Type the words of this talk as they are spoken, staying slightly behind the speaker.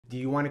Do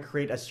you want to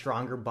create a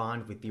stronger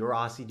bond with your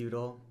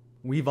Aussiedoodle?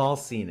 We've all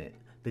seen it.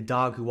 The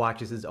dog who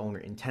watches his owner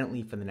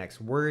intently for the next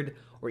word,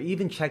 or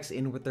even checks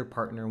in with their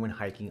partner when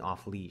hiking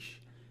off leash.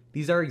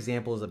 These are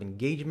examples of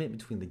engagement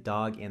between the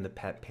dog and the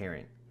pet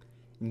parent.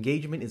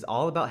 Engagement is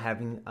all about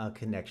having a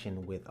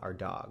connection with our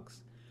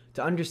dogs.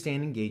 To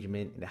understand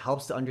engagement, it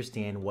helps to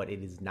understand what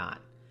it is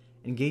not.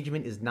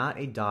 Engagement is not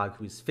a dog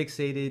who is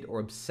fixated or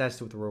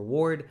obsessed with a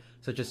reward,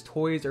 such as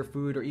toys or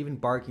food or even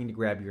barking to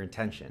grab your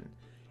attention.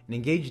 An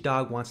engaged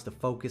dog wants to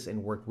focus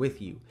and work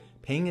with you,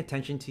 paying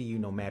attention to you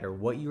no matter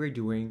what you are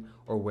doing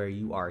or where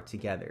you are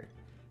together.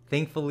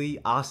 Thankfully,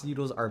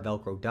 Aussiedoodles are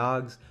Velcro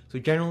dogs, so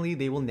generally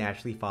they will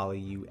naturally follow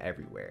you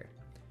everywhere.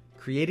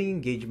 Creating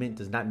engagement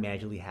does not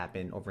magically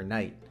happen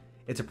overnight.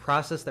 It's a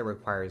process that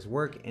requires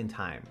work and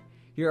time.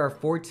 Here are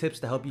 4 tips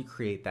to help you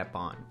create that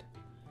bond.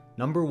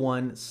 Number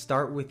 1,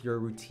 start with your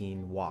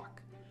routine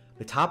walk.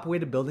 The top way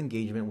to build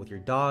engagement with your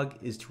dog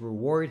is to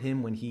reward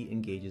him when he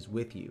engages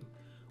with you.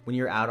 When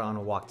you're out on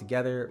a walk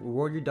together,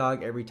 reward your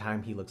dog every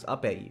time he looks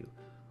up at you.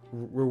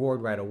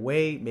 Reward right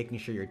away, making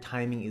sure your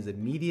timing is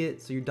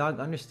immediate so your dog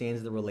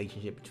understands the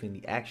relationship between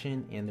the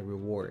action and the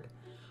reward.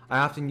 I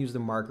often use the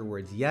marker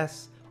words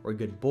yes or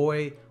good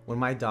boy when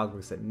my dog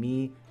looks at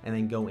me and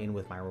then go in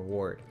with my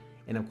reward.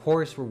 And of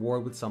course,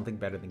 reward with something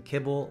better than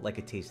kibble, like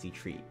a tasty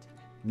treat.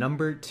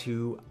 Number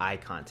 2, eye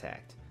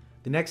contact.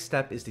 The next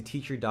step is to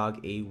teach your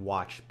dog a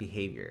watch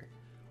behavior.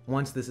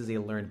 Once this is a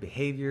learned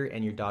behavior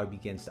and your dog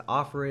begins to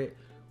offer it,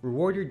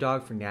 reward your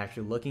dog for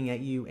naturally looking at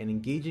you and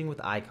engaging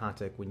with eye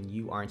contact when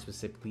you aren't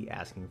specifically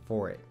asking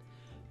for it.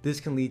 This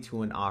can lead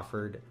to an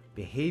offered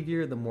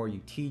behavior the more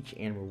you teach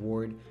and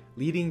reward,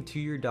 leading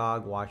to your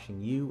dog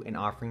watching you and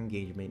offering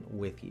engagement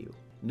with you.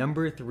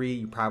 Number 3,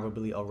 you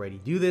probably already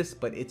do this,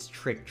 but it's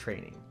trick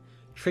training.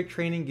 Trick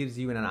training gives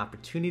you an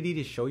opportunity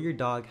to show your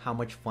dog how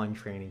much fun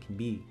training can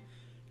be.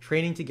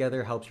 Training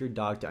together helps your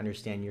dog to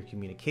understand your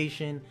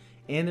communication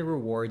and the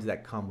rewards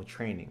that come with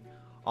training,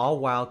 all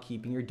while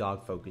keeping your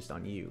dog focused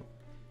on you.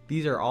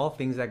 These are all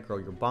things that grow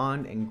your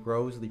bond and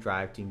grows the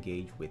drive to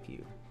engage with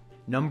you.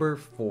 Number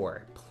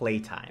 4,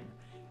 playtime.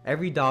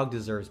 Every dog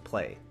deserves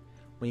play.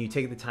 When you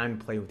take the time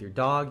to play with your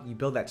dog, you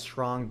build that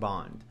strong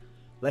bond.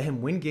 Let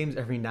him win games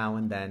every now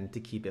and then to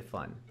keep it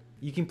fun.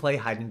 You can play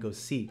hide and go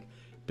seek.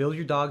 Build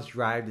your dog's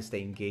drive to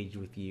stay engaged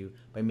with you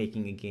by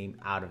making a game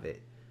out of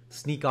it.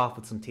 Sneak off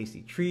with some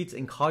tasty treats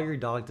and call your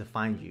dog to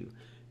find you.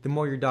 The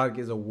more your dog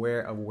is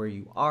aware of where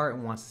you are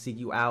and wants to seek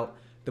you out,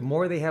 the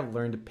more they have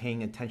learned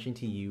paying attention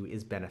to you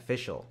is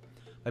beneficial.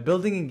 By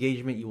building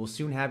engagement, you will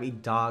soon have a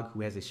dog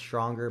who has a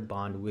stronger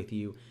bond with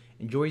you,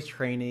 enjoys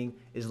training,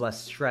 is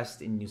less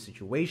stressed in new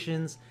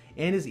situations,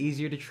 and is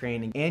easier to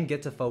train and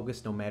get to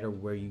focus no matter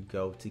where you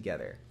go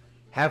together.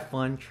 Have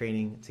fun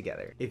training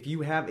together. If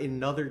you have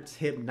another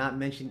tip not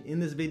mentioned in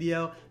this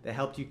video that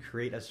helped you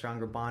create a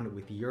stronger bond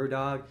with your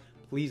dog,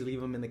 please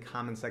leave them in the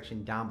comment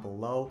section down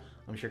below.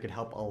 I'm sure it could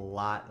help a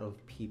lot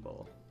of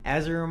people.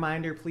 As a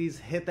reminder, please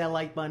hit that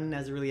like button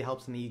as it really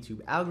helps in the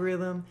YouTube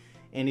algorithm.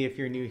 And if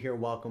you're new here,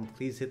 welcome.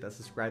 Please hit that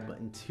subscribe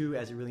button too,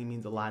 as it really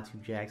means a lot to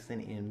Jackson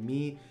and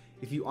me.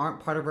 If you aren't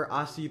part of our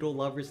Aussiedoodle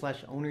lovers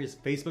 / owners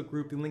Facebook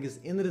group, the link is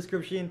in the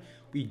description.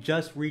 We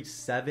just reached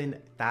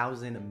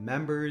 7,000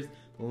 members.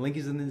 The link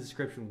is in the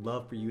description. We'd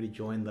love for you to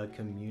join the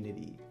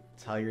community.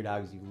 Tell your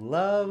dogs you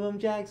love them,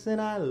 Jackson.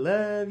 I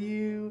love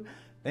you.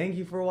 Thank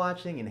you for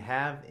watching and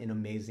have an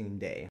amazing day.